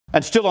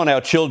And still on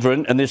our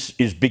children, and this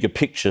is bigger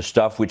picture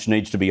stuff which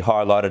needs to be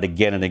highlighted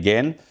again and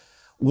again,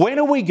 when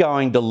are we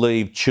going to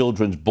leave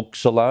children's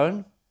books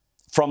alone?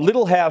 From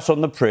Little House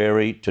on the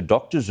Prairie to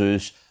Dr.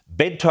 Seuss,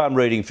 bedtime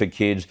reading for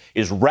kids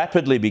is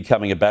rapidly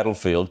becoming a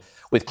battlefield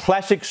with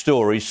classic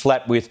stories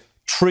slapped with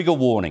trigger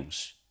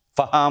warnings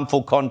for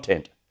harmful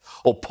content,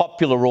 or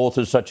popular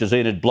authors such as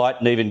Enid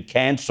Blyton even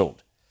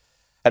cancelled.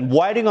 And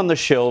waiting on the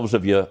shelves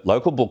of your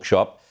local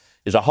bookshop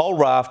is a whole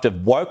raft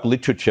of woke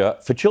literature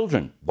for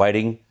children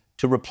waiting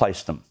to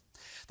replace them.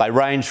 They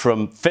range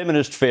from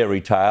feminist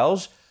fairy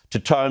tales to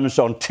tomes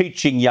on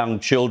teaching young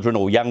children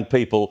or young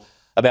people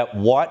about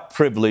white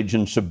privilege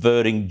and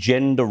subverting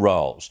gender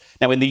roles.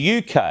 Now, in the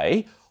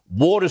UK,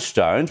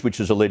 Waterstones, which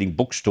is a leading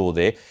bookstore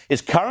there,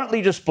 is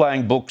currently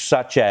displaying books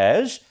such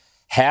as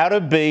How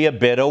to Be a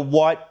Better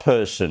White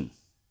Person,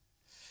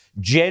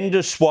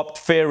 gender-swapped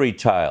fairy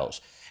tales,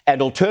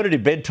 and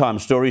alternative bedtime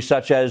stories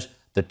such as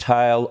The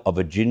Tale of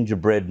a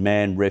Gingerbread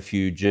Man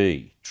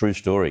Refugee. True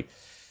story.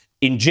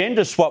 In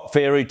gender-swapped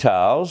fairy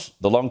tales,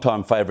 the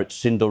long-time favourite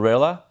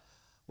Cinderella,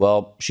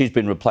 well, she's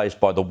been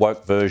replaced by the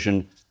woke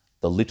version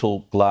The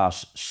Little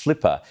Glass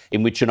Slipper,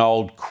 in which an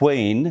old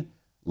queen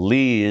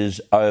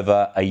leers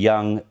over a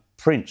young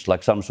prince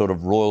like some sort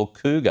of royal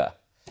cougar.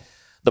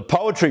 The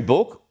poetry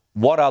book,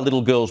 What Are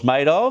Little Girls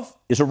Made Of,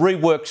 is a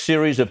reworked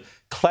series of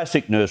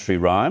classic nursery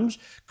rhymes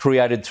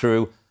created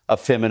through a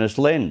feminist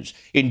lens.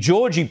 In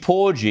Georgie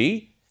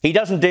Porgy, he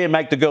doesn't dare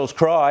make the girls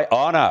cry.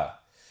 Oh no.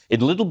 In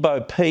Little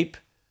Bo Peep,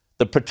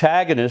 the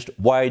protagonist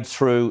wades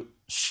through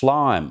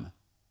slime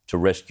to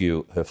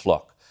rescue her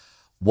flock.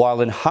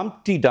 While in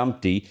Humpty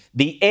Dumpty,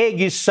 the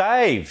egg is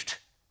saved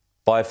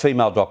by a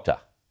female doctor.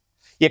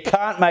 You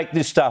can't make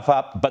this stuff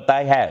up, but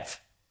they have.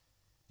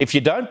 If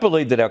you don't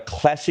believe that our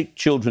classic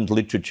children's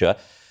literature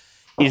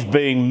is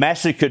being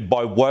massacred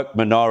by woke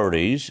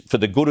minorities for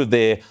the good of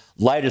their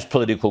latest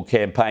political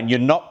campaign, you're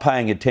not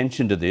paying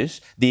attention to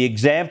this. The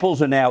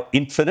examples are now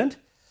infinite.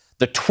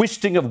 The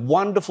twisting of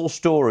wonderful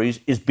stories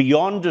is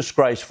beyond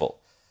disgraceful.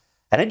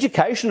 And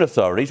education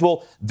authorities,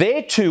 well,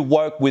 they're too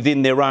woke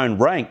within their own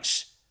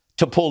ranks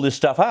to pull this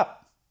stuff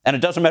up. And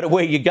it doesn't matter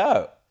where you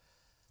go.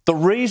 The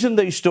reason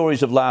these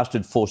stories have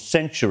lasted for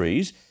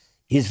centuries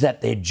is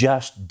that they're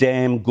just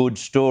damn good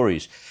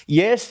stories.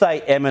 Yes,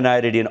 they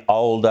emanated in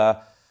older,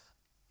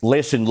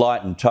 less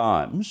enlightened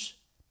times,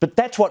 but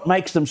that's what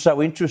makes them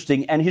so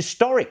interesting and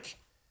historic.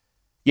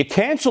 You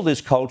cancel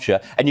this culture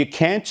and you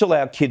cancel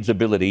our kids'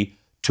 ability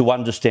to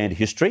understand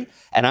history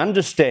and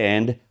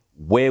understand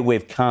where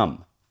we've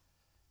come.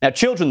 Now,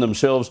 children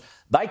themselves,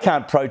 they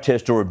can't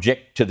protest or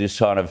object to this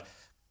kind of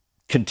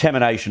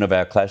contamination of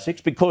our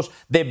classics because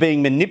they're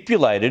being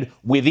manipulated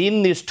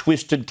within this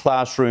twisted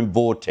classroom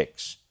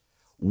vortex.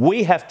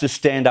 We have to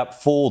stand up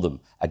for them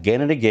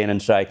again and again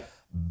and say,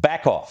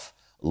 back off,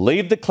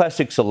 leave the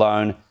classics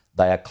alone.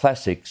 They are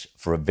classics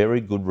for a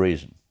very good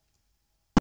reason.